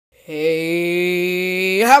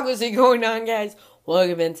Hey, how is it going on, guys?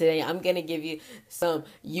 Welcome in. Today I'm gonna give you some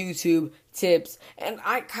YouTube tips, and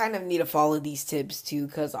I kind of need to follow these tips too,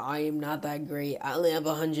 because I am not that great. I only have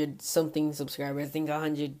 100 something subscribers. I think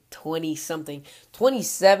 120 something,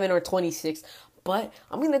 27 or 26. But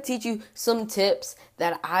I'm gonna teach you some tips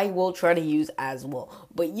that I will try to use as well.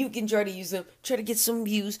 But you can try to use them, try to get some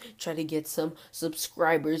views, try to get some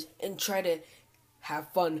subscribers, and try to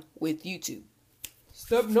have fun with YouTube.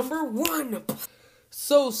 Step number one.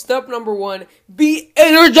 So step number one, be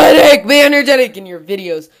energetic. Be energetic in your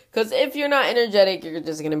videos. Because if you're not energetic, you're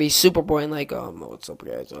just going to be super boring. Like, what's up,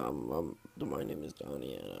 guys? My name is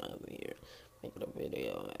Donnie, and I'm here making a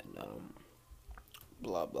video, and,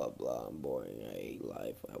 blah, blah, blah. I'm boring. I hate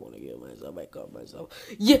life. I want to get myself back up myself.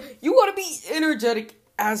 Yeah, you want to be energetic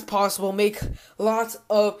as possible. Make lots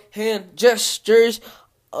of hand gestures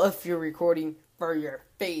if you're recording for your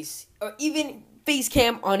face, or even face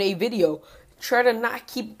cam on a video. Try to not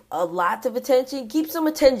keep a lot of attention. Keep some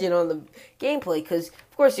attention on the gameplay, because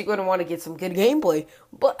of course you're going to want to get some good gameplay,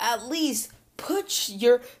 but at least put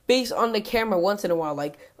your face on the camera once in a while.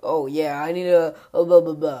 Like, oh yeah, I need a blah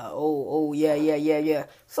blah blah. Oh yeah,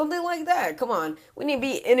 something like that. Come on, we need to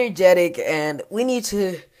be energetic, and we need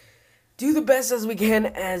to do the best as we can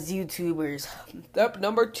as YouTubers. Step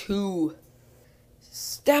number two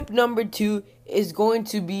is going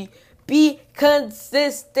to be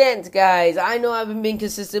consistent, guys. I know I haven't been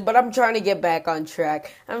consistent, but I'm trying to get back on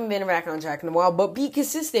track. I haven't been back on track in a while, but be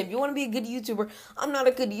consistent. If you want to be a good YouTuber, I'm not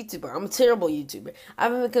a good YouTuber. I'm a terrible YouTuber. I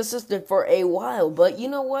haven't been consistent for a while, but you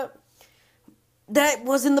know what? That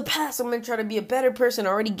was in the past. I'm going to try to be a better person. I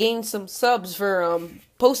already gained some subs for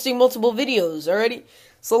posting multiple videos already.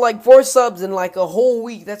 So like 4 subs in like a whole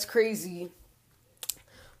week. That's crazy.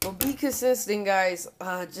 But be consistent, guys.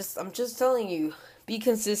 I'm just telling you. Be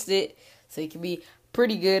consistent so you can be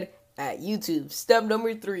pretty good at YouTube. Step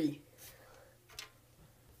number 3.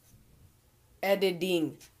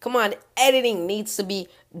 Editing. Come on, editing needs to be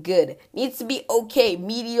good. Needs to be okay.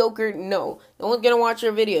 Mediocre, no. No one's gonna watch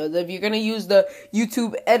your videos. If you're gonna use the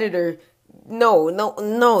YouTube editor,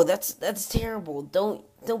 no, that's terrible.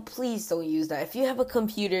 Please don't use that. If you have a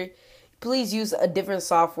computer, please use a different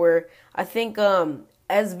software. I think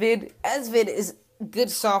SVid is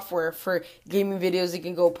good software for gaming videos. You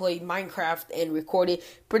can go play Minecraft and record it.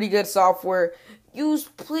 Pretty good software. Use,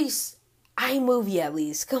 please, iMovie at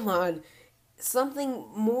least. Come on. Something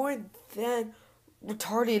more than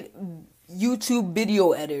retarded YouTube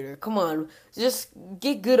video editor. Come on. Just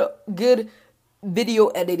get good video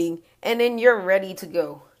editing, and then you're ready to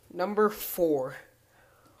go. Number 4.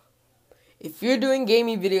 If you're doing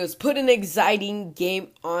gaming videos, put an exciting game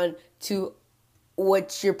on to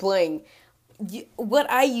what you're playing. What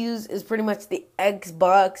I use is pretty much the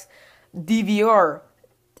Xbox DVR,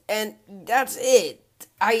 and that's it.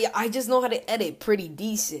 I just know how to edit pretty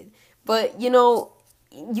decent, but you know,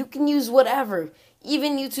 you can use whatever,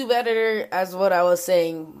 even YouTube editor, as what I was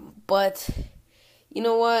saying. But you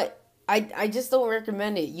know what, I just don't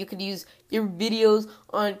recommend it. You could use your videos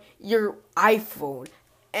on your iPhone,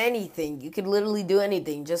 anything. You could literally do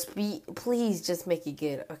anything. Please just make it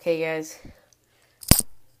good, okay, guys?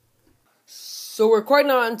 So we're quite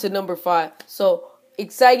on to number 5. So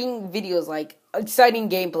exciting videos, like exciting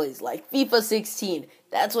gameplays, like FIFA 16.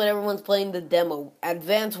 That's what everyone's playing the demo.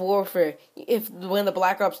 Advanced Warfare. When the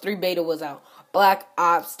Black Ops 3 beta was out. Black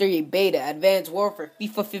Ops 3 beta, Advanced Warfare,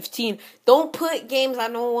 FIFA 15. Don't put games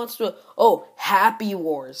that no one wants to. Oh, Happy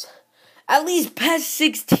Wars. At least PES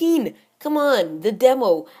 16. Come on, the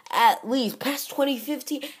demo. At least PES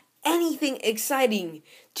 2015. Anything exciting.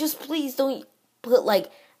 Just please don't put like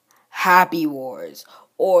Happy Wars,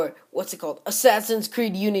 or what's it called, Assassin's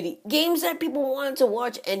Creed Unity. Games that people want to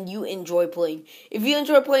watch and you enjoy playing. If you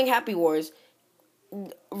enjoy playing Happy Wars,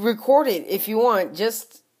 record it if you want.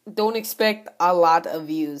 Just don't expect a lot of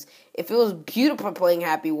views. If it was PewDiePie playing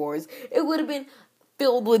Happy Wars, it would have been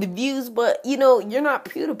filled with views, but you know, you're not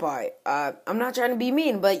PewDiePie. I'm not trying to be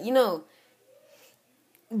mean, but you know,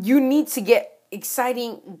 you need to get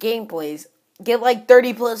exciting gameplays. Get like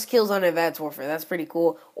 30 plus kills on Advanced Warfare. That's pretty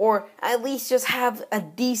cool. Or at least just have a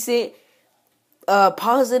decent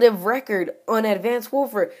positive record on Advanced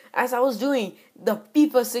Warfare. As I was doing the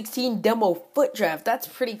FIFA 16 demo foot draft. That's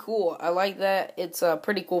pretty cool. I like that. It's a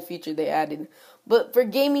pretty cool feature they added. But for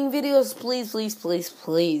gaming videos,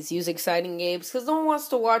 please use exciting games. Because no one wants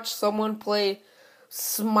to watch someone play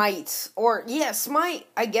Smite. Or, yeah, Smite,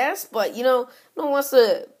 I guess. But, you know, no one wants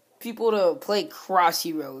people to play Cross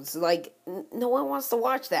Heroes. Like, no one wants to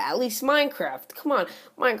watch that. At least Minecraft. Come on,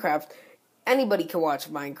 Minecraft. Anybody can watch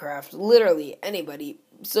Minecraft. Literally, anybody.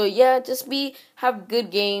 So yeah, just have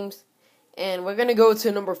good games. And we're gonna go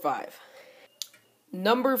to number 5.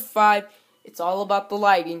 Number 5, it's all about the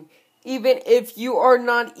lighting. Even if you are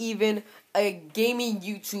not even a gaming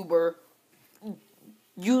YouTuber,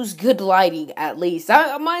 use good lighting at least.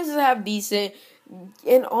 I might as well have decent,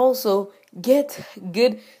 and also get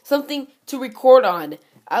good something to record on.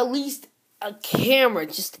 At least a camera,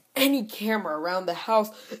 just any camera around the house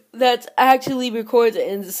that's actually records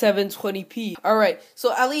in 720p. Alright,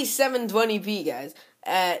 so at least 720p, guys.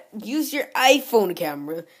 Use your iPhone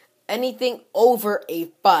camera. Anything over a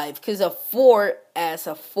 5, because a 4,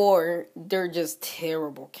 they're just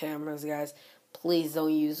terrible cameras, guys. Please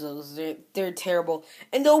don't use those. They're terrible.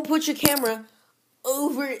 And don't put your camera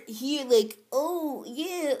over here like, oh,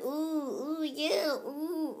 yeah, ooh, yeah,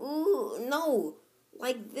 ooh. No.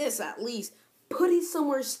 Like this, at least. Put it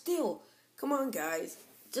somewhere still. Come on, guys.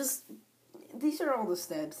 These are all the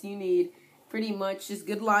steps you need. Pretty much just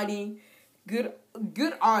good lighting, good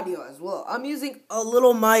audio as well. I'm using a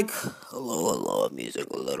little mic. Hello, I'm using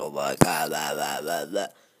a little mic.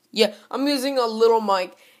 Yeah, I'm using a little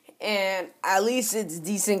mic, and at least it's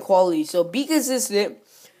decent quality. So be consistent.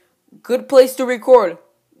 Good place to record.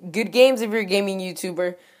 Good games if you're a gaming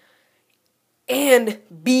YouTuber. And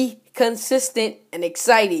be consistent and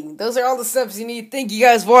exciting. Those are all the steps you need. Thank you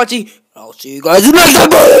guys for watching. I'll see you guys next time.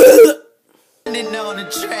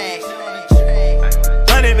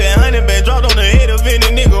 100 been dropped on the